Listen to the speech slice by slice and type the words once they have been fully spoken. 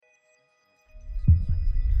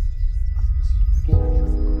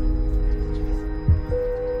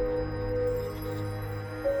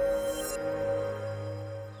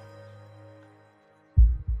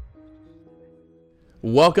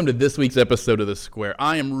Welcome to this week's episode of The Square.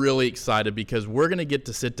 I am really excited because we're going to get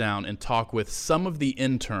to sit down and talk with some of the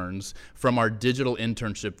interns from our digital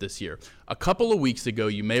internship this year. A couple of weeks ago,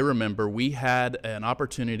 you may remember, we had an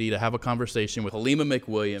opportunity to have a conversation with Halima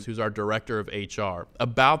McWilliams, who's our director of HR,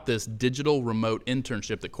 about this digital remote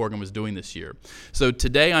internship that Corgan was doing this year. So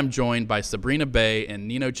today I'm joined by Sabrina Bay and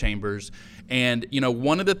Nino Chambers. And,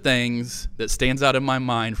 one of the things that stands out in my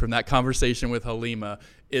mind from that conversation with Halima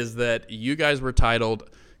is that you guys were titled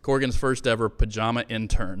Corgan's first ever pajama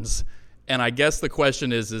interns. And I guess the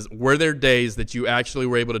question is were there days that you actually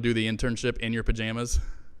were able to do the internship in your pajamas?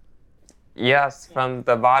 Yes, from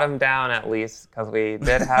the bottom down at least, because we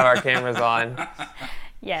did have our cameras on.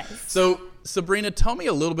 Yes. So, Sabrina, tell me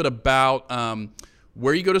a little bit about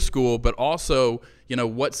where you go to school, but also,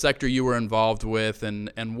 what sector you were involved with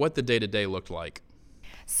and what the day-to-day looked like.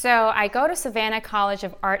 So I go to Savannah College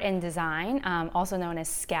of Art and Design, also known as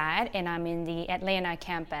SCAD, and I'm in the Atlanta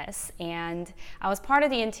campus. And I was part of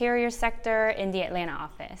the interior sector in the Atlanta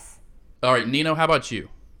office. All right, Nino, how about you?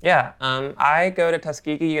 Yeah, I go to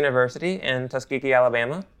Tuskegee University in Tuskegee,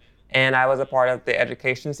 Alabama, and I was a part of the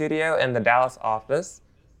education studio in the Dallas office.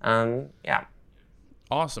 Yeah.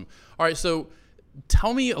 Awesome. All right, so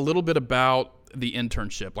tell me a little bit about the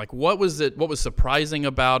internship. Like, what was it? What was surprising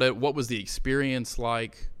about it? What was the experience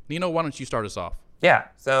like? Nino, why don't you start us off? Yeah,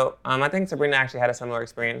 so I think Sabrina actually had a similar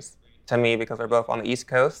experience to me because we're both on the East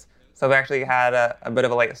Coast. So we actually had a bit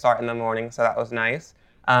of a late start in the morning, so that was nice.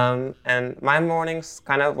 And my mornings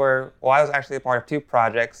kind of were, I was actually a part of two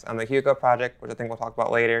projects, the Hugo project, which I think we'll talk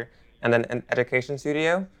about later, and then in Education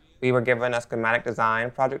Studio, we were given a schematic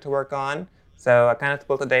design project to work on. So I kind of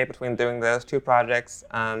split the day between doing those two projects,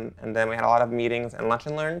 and then we had a lot of meetings and lunch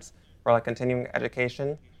and learns for continuing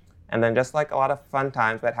education. And then just a lot of fun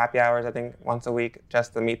times. We had happy hours, I think, once a week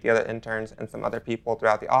just to meet the other interns and some other people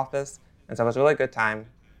throughout the office. And so it was a really good time,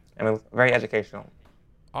 and it was very educational.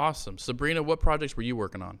 Awesome. Sabrina, what projects were you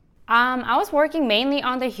working on? I was working mainly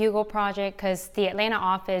on the Hugo project because the Atlanta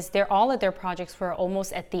office, all of their projects were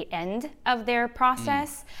almost at the end of their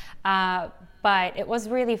process. But it was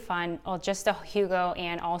really fun, just the Hugo,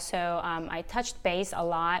 and also I touched base a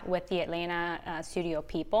lot with the Atlanta studio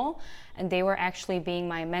people, and they were actually being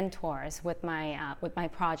my mentors with my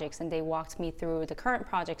projects, and they walked me through the current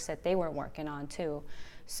projects that they were working on too.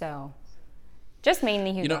 So just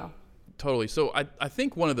mainly Hugo. Totally. So I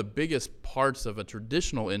think one of the biggest parts of a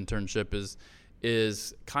traditional internship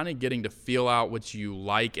is kind of getting to feel out what you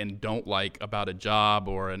like and don't like about a job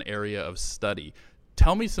or an area of study.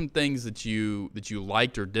 Tell me some things that you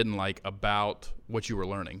liked or didn't like about what you were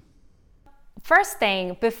learning. First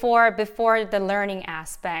thing, before the learning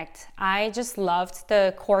aspect, I just loved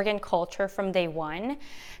the Corgan culture from day one,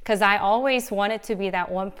 because I always wanted to be that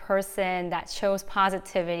one person that shows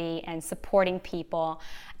positivity and supporting people.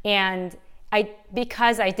 And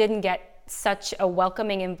because I didn't get such a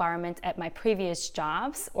welcoming environment at my previous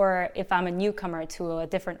jobs, or if I'm a newcomer to a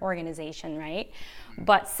different organization, right?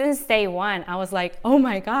 But since day one, I was like, oh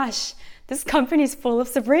my gosh, this company's full of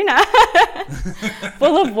Sabrina,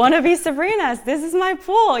 full of wannabe Sabrinas. This is my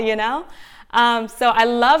pool, So I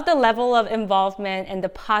love the level of involvement and the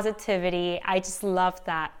positivity. I just love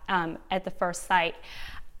that at the first sight.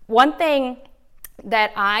 One thing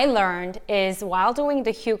that I learned is while doing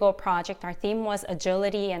the Hugo project, our theme was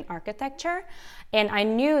agility and architecture. And I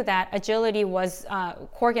knew that agility was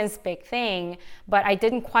Corgan's big thing, but I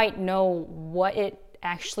didn't quite know what it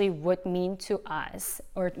actually would mean to us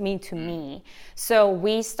or mean to me. So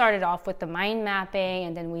we started off with the mind mapping,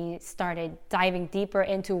 and then we started diving deeper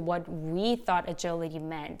into what we thought agility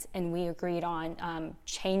meant. And we agreed on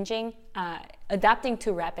adapting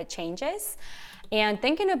to rapid changes. And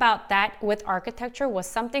thinking about that with architecture was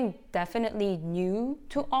something definitely new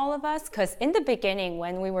to all of us, because in the beginning,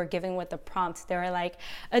 when we were given with the prompts, they were like,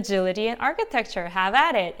 agility and architecture, have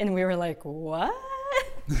at it. And we were like, what?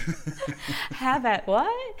 Have at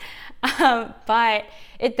what? But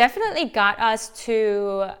it definitely got us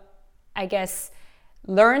to, I guess,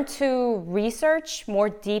 learn to research more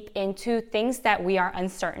deep into things that we are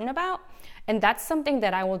uncertain about. And that's something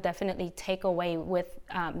that I will definitely take away with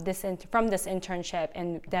from this internship,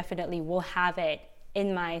 and definitely will have it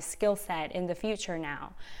in my skill set in the future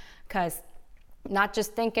now. Because not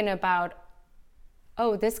just thinking about,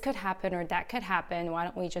 oh, this could happen or that could happen, why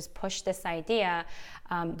don't we just push this idea?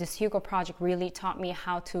 This Hugo project really taught me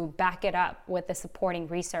how to back it up with the supporting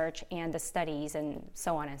research and the studies and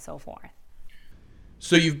so on and so forth.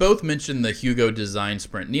 So you've both mentioned the Hugo Design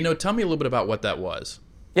Sprint. Nino, tell me a little bit about what that was.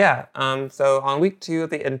 Yeah, so on week 2 of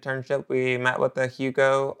the internship, we met with the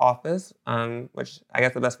Hugo office, which I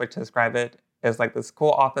guess the best way to describe it is like this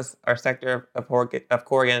cool office or sector of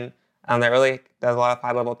Corrigan that really does a lot of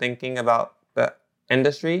high-level thinking about the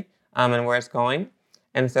industry and where it's going.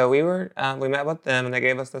 And so we met with them, and they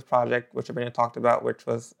gave us this project, which Sabrina talked about, which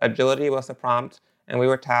was agility was the prompt, and we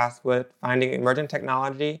were tasked with finding emerging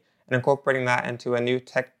technology and incorporating that into a new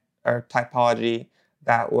tech or typology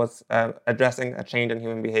that was addressing a change in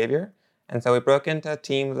human behavior. And so we broke into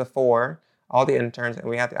teams of 4, all the interns, and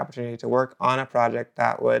we had the opportunity to work on a project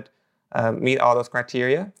that would meet all those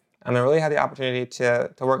criteria. And we really had the opportunity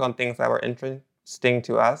to work on things that were interesting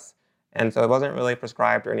to us. And so it wasn't really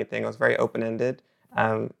prescribed or anything. It was very open-ended.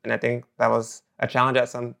 And I think that was a challenge at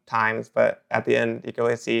some times, but at the end, you can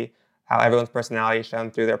really see how everyone's personality is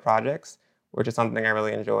shown through their projects, which is something I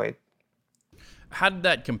really enjoyed. How did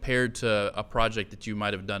that compare to a project that you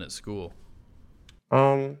might have done at school?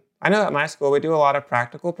 I know at my school, we do a lot of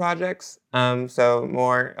practical projects. So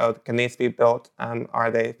more, can these be built?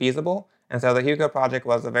 Are they feasible? And so the Hugo project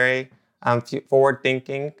was a very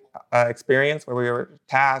forward-thinking experience where we were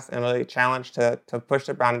tasked and really challenged to push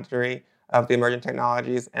the boundary of the emerging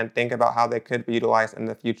technologies and think about how they could be utilized in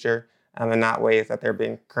the future and not ways that they're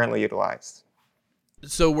being currently utilized.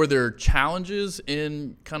 So were there challenges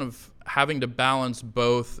in kind of having to balance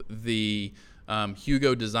both the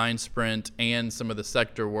Hugo design sprint and some of the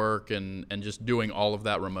sector work and just doing all of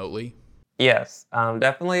that remotely? Yes,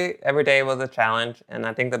 definitely every day was a challenge. And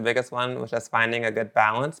I think the biggest one was just finding a good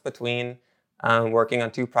balance between working on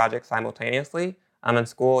 2 projects simultaneously. In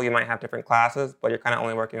school, you might have different classes, but you're kind of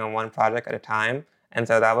only working on one project at a time. And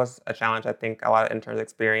so that was a challenge I think a lot of interns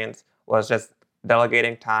experience, was just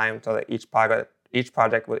delegating time so that each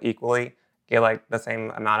project would equally get like the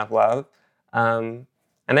same amount of love.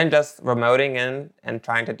 And then just remoting in and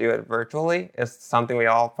trying to do it virtually is something we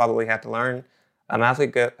all probably had to learn as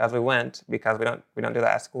we went, because we don't do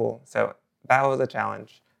that at school. So that was a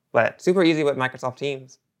challenge, but super easy with Microsoft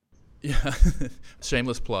Teams. Yeah,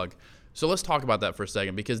 shameless plug. So let's talk about that for a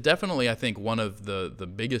second, because definitely I think one of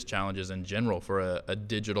the biggest challenges in general for a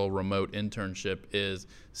digital remote internship is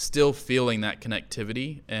still feeling that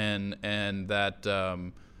connectivity and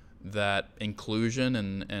that inclusion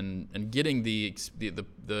and getting the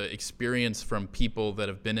experience from people that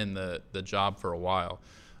have been in the job for a while.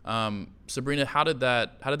 Sabrina, how did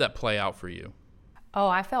that play out for you? Oh,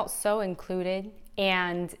 I felt so included,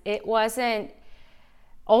 and it wasn't,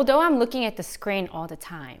 although I'm looking at the screen all the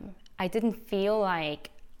time, I didn't feel like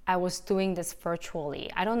I was doing this virtually.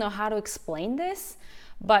 I don't know how to explain this,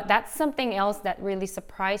 but that's something else that really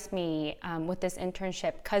surprised me with this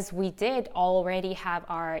internship, because we did already have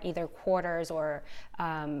our either quarters or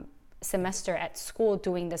semester at school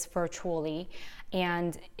doing this virtually,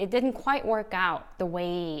 and it didn't quite work out the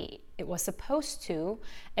way it was supposed to.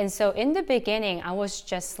 And so in the beginning, I was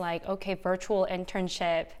just like, okay, virtual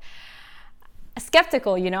internship,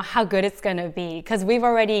 skeptical, how good it's gonna be, because we've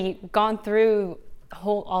already gone through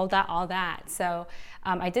all that. So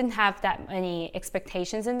I didn't have that many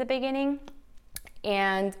expectations in the beginning.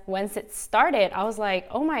 And once it started, I was like,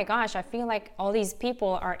 oh my gosh, I feel like all these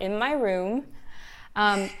people are in my room.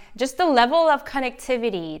 Just the level of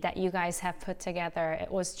connectivity that you guys have put together, it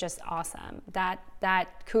was just awesome.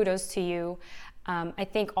 That kudos to you. I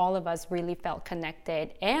think all of us really felt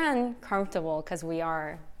connected and comfortable, because we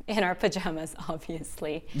are in our pajamas,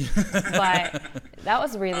 obviously. But that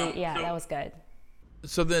was really, that was good.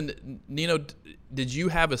 So then, Nino, did you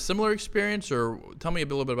have a similar experience, or tell me a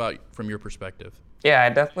little bit about from your perspective? Yeah, I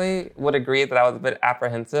definitely would agree that I was a bit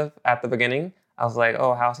apprehensive at the beginning. I was like,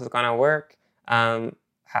 oh, how's this gonna work?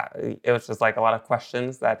 It was just like a lot of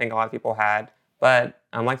questions that I think a lot of people had. But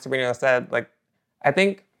like Sabrina said, like, I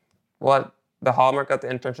think what the hallmark of the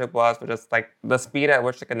internship was just like the speed at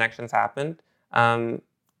which the connections happened.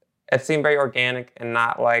 It seemed very organic and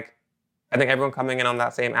not like, I think everyone coming in on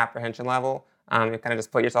that same apprehension level, you kind of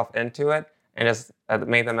just put yourself into it and just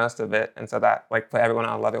made the most of it. And so that like put everyone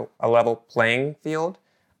on a level playing field.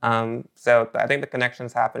 So I think the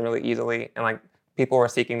connections happened really easily, and like people were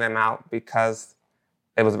seeking them out because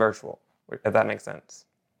it was virtual, if that makes sense.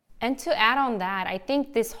 And to add on that, I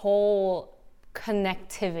think this whole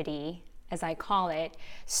connectivity, as I call it,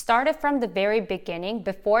 started from the very beginning,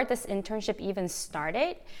 before this internship even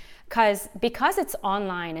started. Because it's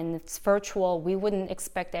online and it's virtual, we wouldn't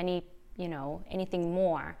expect anything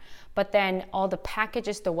more. But then all the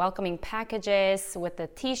packages, the welcoming packages with the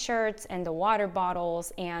t-shirts and the water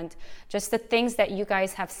bottles and just the things that you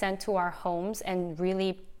guys have sent to our homes, and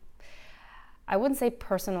really, I wouldn't say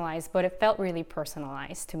personalized, but it felt really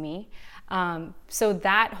personalized to me. So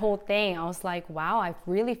that whole thing, I was like, wow, I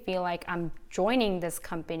really feel like I'm joining this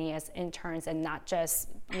company as interns and not just,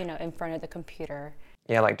 in front of the computer.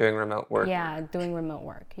 Yeah, like doing remote work. Yeah, doing remote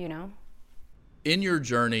work, you know? In your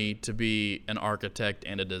journey to be an architect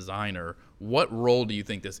and a designer, what role do you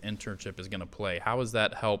think this internship is going to play? How has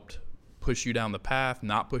that helped push you down the path,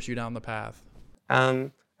 not push you down the path?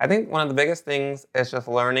 I think one of the biggest things is just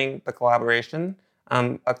learning the collaboration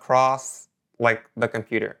across like the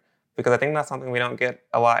computer, because I think that's something we don't get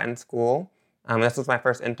a lot in school. This was my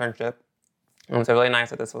first internship, and so really nice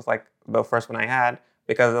that this was like the first one I had,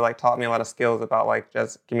 because it like taught me a lot of skills about like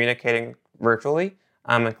just communicating virtually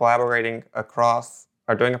and collaborating across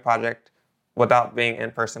or doing a project without being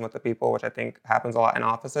in person with the people, which I think happens a lot in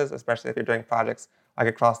offices, especially if you're doing projects like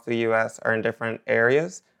across the U.S. or in different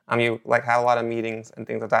areas. You like have a lot of meetings and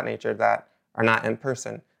things of that nature that are not in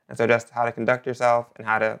person. And so just how to conduct yourself and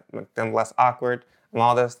how to make them less awkward and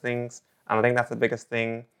all those things, I think that's the biggest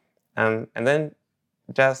thing. And then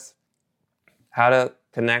just how to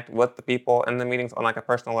connect with the people in the meetings on like a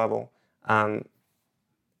personal level, and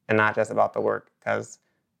not just about the work, because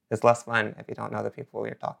it's less fun if you don't know the people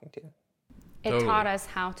you're talking to. It Totally. taught us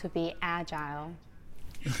how to be agile.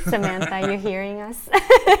 Samantha, you're hearing us?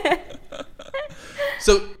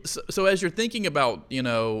 So as you're thinking about,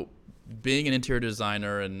 being an interior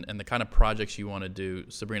designer and the kind of projects you want to do,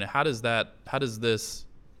 Sabrina, how does this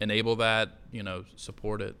enable that,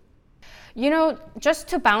 support it? Just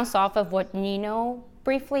to bounce off of what Nino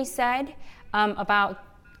briefly said about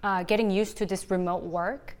getting used to this remote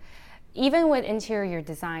work, even with interior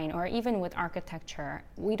design or even with architecture,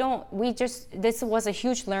 this was a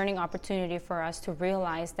huge learning opportunity for us to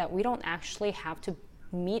realize that we don't actually have to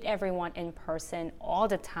meet everyone in person all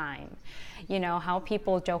the time. How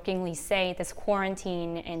people jokingly say this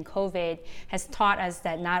quarantine and COVID has taught us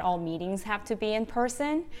that not all meetings have to be in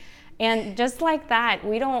person. And just like that,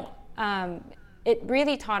 it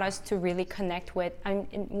really taught us to really connect with,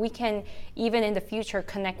 we can even in the future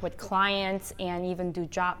connect with clients and even do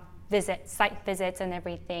site visits and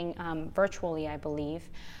everything virtually, I believe.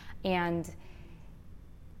 And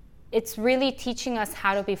it's really teaching us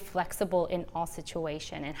how to be flexible in all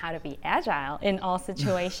situations and how to be agile in all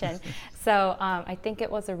situations. So I think it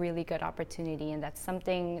was a really good opportunity, and that's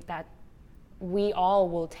something that we all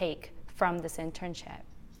will take from this internship.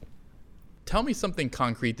 Tell me something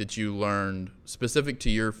concrete that you learned specific to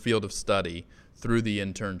your field of study through the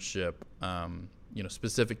internship,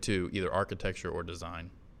 specific to either architecture or design.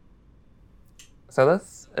 So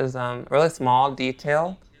this is a really small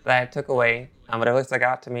detail that I took away, but it really stuck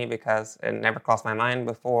out to me because it never crossed my mind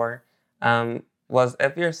before, was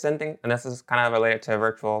if you're sending, and this is kind of related to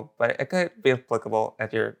virtual, but it could be applicable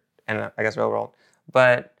if you're in, real world.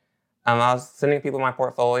 But I was sending people my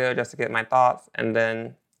portfolio just to get my thoughts, and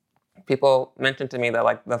then people mentioned to me that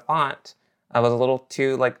like the font was a little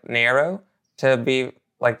too like narrow to be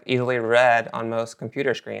like easily read on most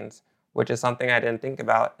computer screens, which is something I didn't think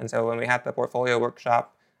about. And so when we had the portfolio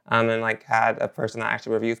workshop and like had a person that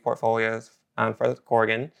actually reviews portfolios for the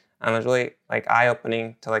Corrigan, it was really like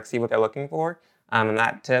eye-opening to like see what they're looking for. And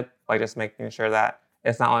that tip, like just making sure that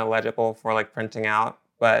it's not only legible for like printing out,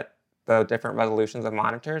 but the different resolutions of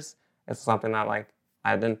monitors is something that like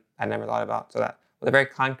I never thought about. So that was a very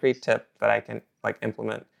concrete tip that I can like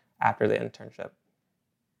implement after the internship.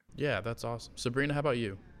 Yeah, that's awesome. Sabrina, how about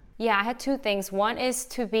you? Yeah, I had two things. One is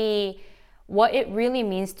to be what it really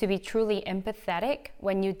means to be truly empathetic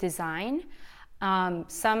when you design.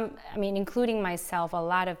 Including myself, a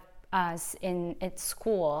lot of us at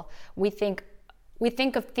school, we think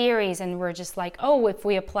of theories and we're just like, oh, if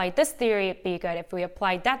we applied this theory, it'd be good. If we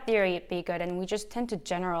applied that theory, it'd be good. And we just tend to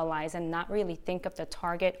generalize and not really think of the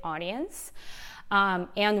target audience.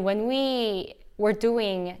 And when we were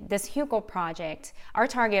doing this Hugo project, our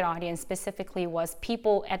target audience specifically was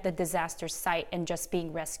people at the disaster site and just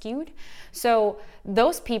being rescued. So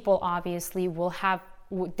those people obviously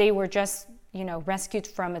they were just, rescued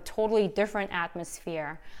from a totally different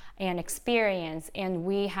atmosphere and experience, and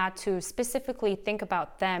we had to specifically think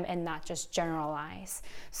about them and not just generalize.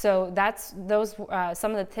 So that's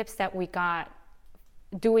some of the tips that we got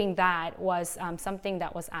doing that was something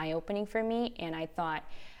that was eye-opening for me, and I thought,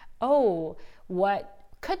 oh, what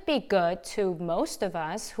could be good to most of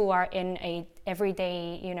us who are in a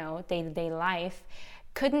everyday, day-to-day life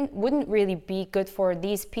wouldn't really be good for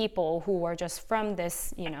these people who were just from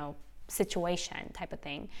this, situation type of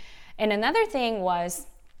thing. And another thing was,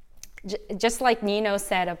 just like Nino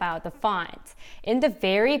said about the font, in the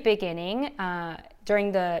very beginning,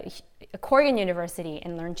 during the Corrigan University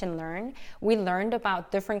in Learn and Learn, we learned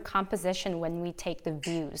about different composition when we take the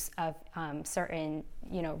views of certain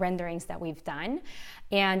renderings that we've done.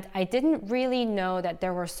 And I didn't really know that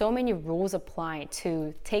there were so many rules applied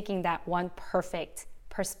to taking that one perfect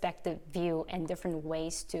perspective view and different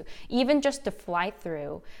ways to, even just to fly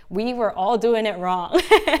through, we were all doing it wrong.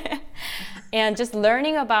 And just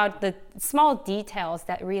learning about the small details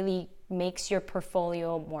that really makes your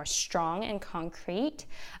portfolio more strong and concrete.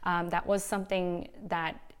 That was something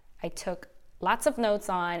that I took lots of notes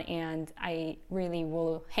on, and I really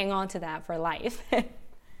will hang on to that for life.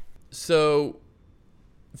 So,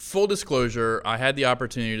 full disclosure, I had the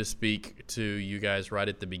opportunity to speak to you guys right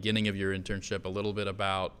at the beginning of your internship a little bit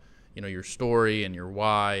about, your story and your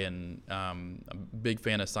why, and I'm a big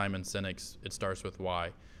fan of Simon Sinek's It Starts With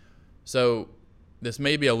Why. So this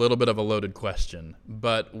may be a little bit of a loaded question,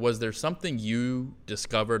 but was there something you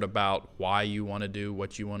discovered about why you want to do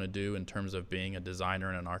what you want to do in terms of being a designer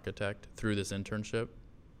and an architect through this internship?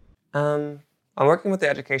 I'm working with the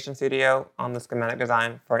Education Studio on the schematic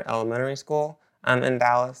design for an elementary school in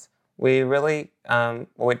Dallas. We really,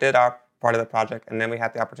 we did our part of the project, and then we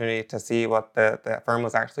had the opportunity to see what the firm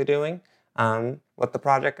was actually doing with the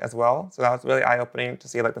project as well. So that was really eye-opening to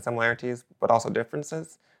see like the similarities, but also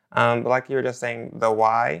differences. But like you were just saying, the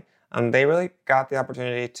why, they really got the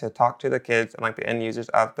opportunity to talk to the kids and like the end users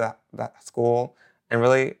of the school and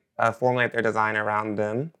really formulate their design around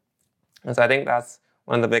them. And so I think that's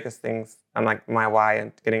one of the biggest things, like my why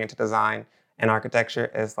in getting into design and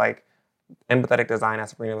architecture is like empathetic design, as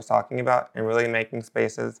Sabrina was talking about, and really making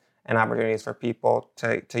spaces and opportunities for people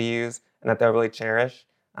to use and that they'll really cherish,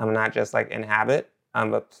 not just like inhabit,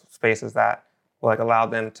 but spaces that will like allow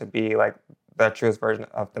them to be like the truest version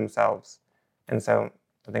of themselves. And so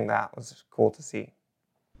I think that was cool to see.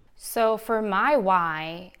 So for my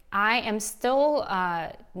why, I am still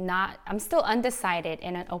I'm still undecided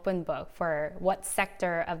in an open book for what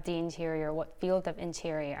sector of the interior, what field of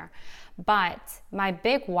interior. But my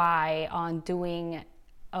big why on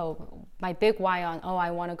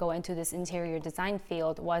I want to go into this interior design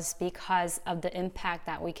field was because of the impact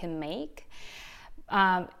that we can make.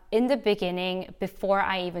 In the beginning, before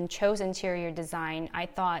I even chose interior design, I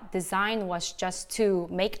thought design was just to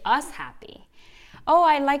make us happy. Oh,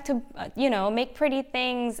 I like to, make pretty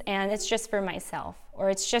things, and it's just for myself,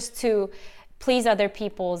 or it's just to please other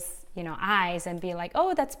people's, eyes and be like,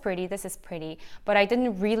 oh, that's pretty, this is pretty. But I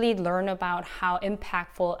didn't really learn about how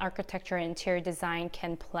impactful architecture and interior design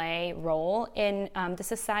can play a role in the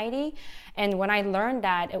society. And when I learned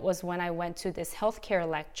that, it was when I went to this healthcare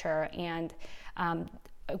lecture, and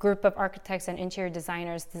a group of architects and interior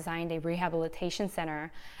designers designed a rehabilitation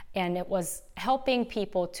center, and it was helping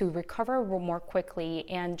people to recover more quickly,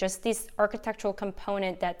 and just this architectural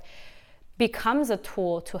component that becomes a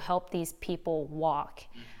tool to help these people walk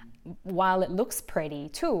while it looks pretty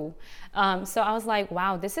too. So I was like,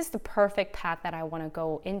 wow, this is the perfect path that I want to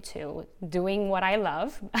go into, doing what I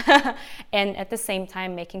love and at the same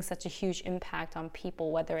time making such a huge impact on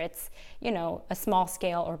people, whether it's, a small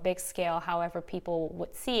scale or big scale, however people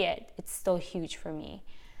would see it, it's still huge for me.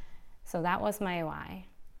 So that was my why.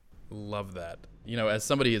 Love that. As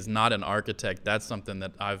somebody who's not an architect, that's something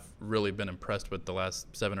that I've really been impressed with the last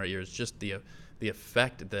 7 or 8 years, just the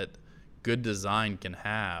effect that good design can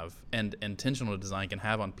have and intentional design can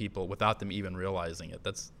have on people without them even realizing it.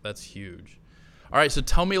 That's huge. All right, so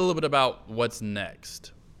tell me a little bit about what's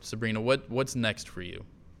next. Sabrina, what's next for you?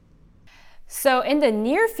 So in the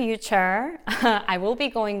near future, I will be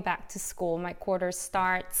going back to school. My quarter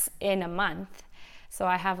starts in a month. So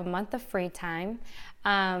I have a month of free time.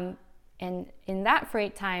 And in that free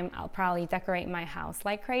time, I'll probably decorate my house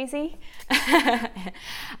like crazy.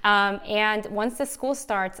 And once the school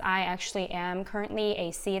starts, I actually am currently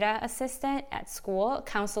a CETA assistant at school,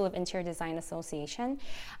 Council of Interior Design Association.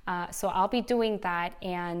 So I'll be doing that,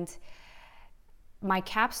 and my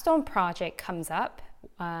capstone project comes up,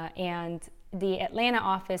 and the Atlanta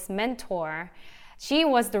office mentor, she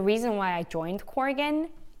was the reason why I joined Corgan.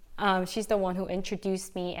 She's the one who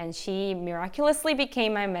introduced me, and she miraculously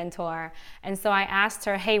became my mentor. And so I asked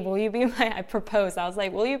her, hey, I proposed. I was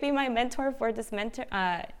like, will you be my mentor for this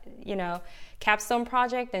capstone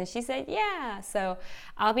project? And she said, yeah. So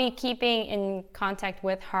I'll be keeping in contact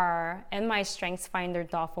with her and my Strengths Finder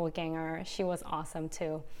doppelganger. She was awesome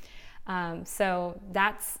too. So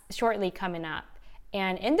that's shortly coming up.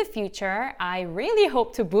 And in the future, I really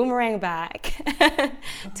hope to boomerang back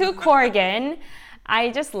to Corgan.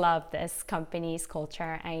 I just love this company's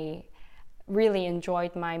culture. I really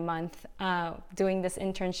enjoyed my month doing this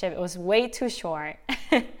internship. It was way too short,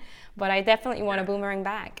 but I definitely want to boomerang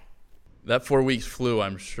back. That 4 weeks flew,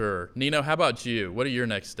 I'm sure. Nino, how about you? What are your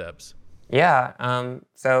next steps? Yeah,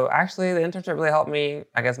 so actually the internship really helped me,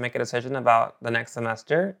 make a decision about the next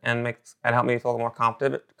semester and helped me feel more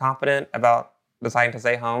confident about deciding to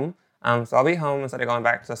stay home So I'll be home instead of going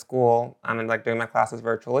back to school. I'm like doing my classes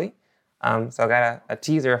virtually. So I got a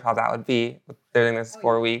teaser of how that would be with doing this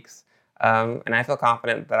 4 weeks. And I feel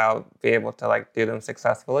confident that I'll be able to like do them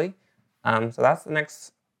successfully. So that's the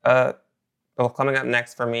next, coming up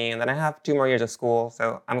next for me. And then I have 2 more years of school.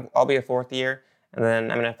 So I'll be a 4th year, and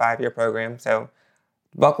then I'm in a 5-year program. So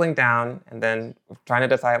buckling down and then trying to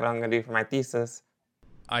decide what I'm going to do for my thesis.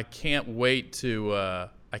 I can't wait to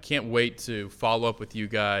follow up with you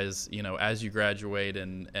guys, as you graduate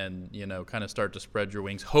and kind of start to spread your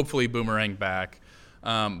wings. Hopefully boomerang back.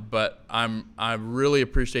 But I really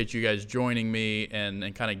appreciate you guys joining me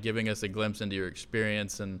and kind of giving us a glimpse into your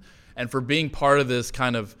experience and for being part of this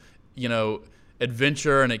kind of,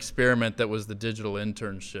 adventure and experiment that was the digital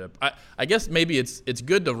internship. I guess maybe it's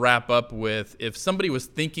good to wrap up with, if somebody was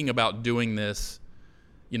thinking about doing this,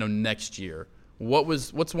 next year,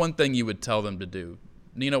 what's one thing you would tell them to do?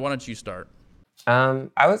 Nina, why don't you start?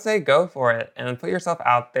 I would say go for it and put yourself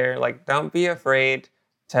out there. Like, don't be afraid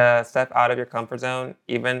to step out of your comfort zone,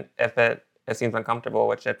 even if it seems uncomfortable,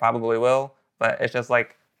 which it probably will. But it's just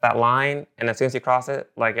like that line, and as soon as you cross it,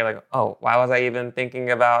 like you're like, oh, why was I even thinking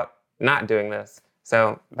about not doing this?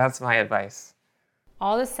 So that's my advice.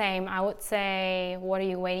 All the same, I would say, what are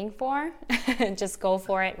you waiting for? Just go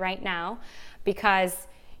for it right now, because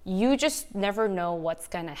you just never know what's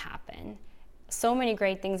gonna happen. So many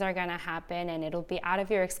great things are gonna happen, and it'll be out of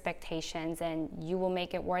your expectations, and you will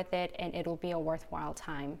make it worth it, and it'll be a worthwhile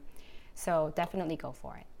time. So definitely go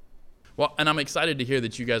for it. Well, and I'm excited to hear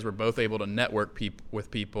that you guys were both able to network with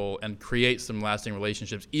people and create some lasting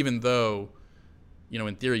relationships, even though,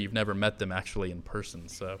 in theory, you've never met them actually in person.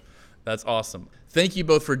 So that's awesome. Thank you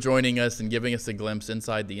both for joining us and giving us a glimpse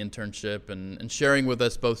inside the internship and sharing with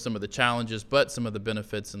us both some of the challenges, but some of the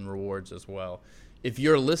benefits and rewards as well. If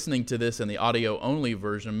you're listening to this in the audio-only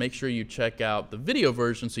version, make sure you check out the video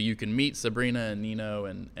version so you can meet Sabrina and Nino,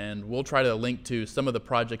 and we'll try to link to some of the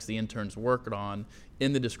projects the interns worked on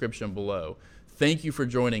in the description below. Thank you for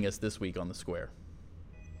joining us this week on The Square.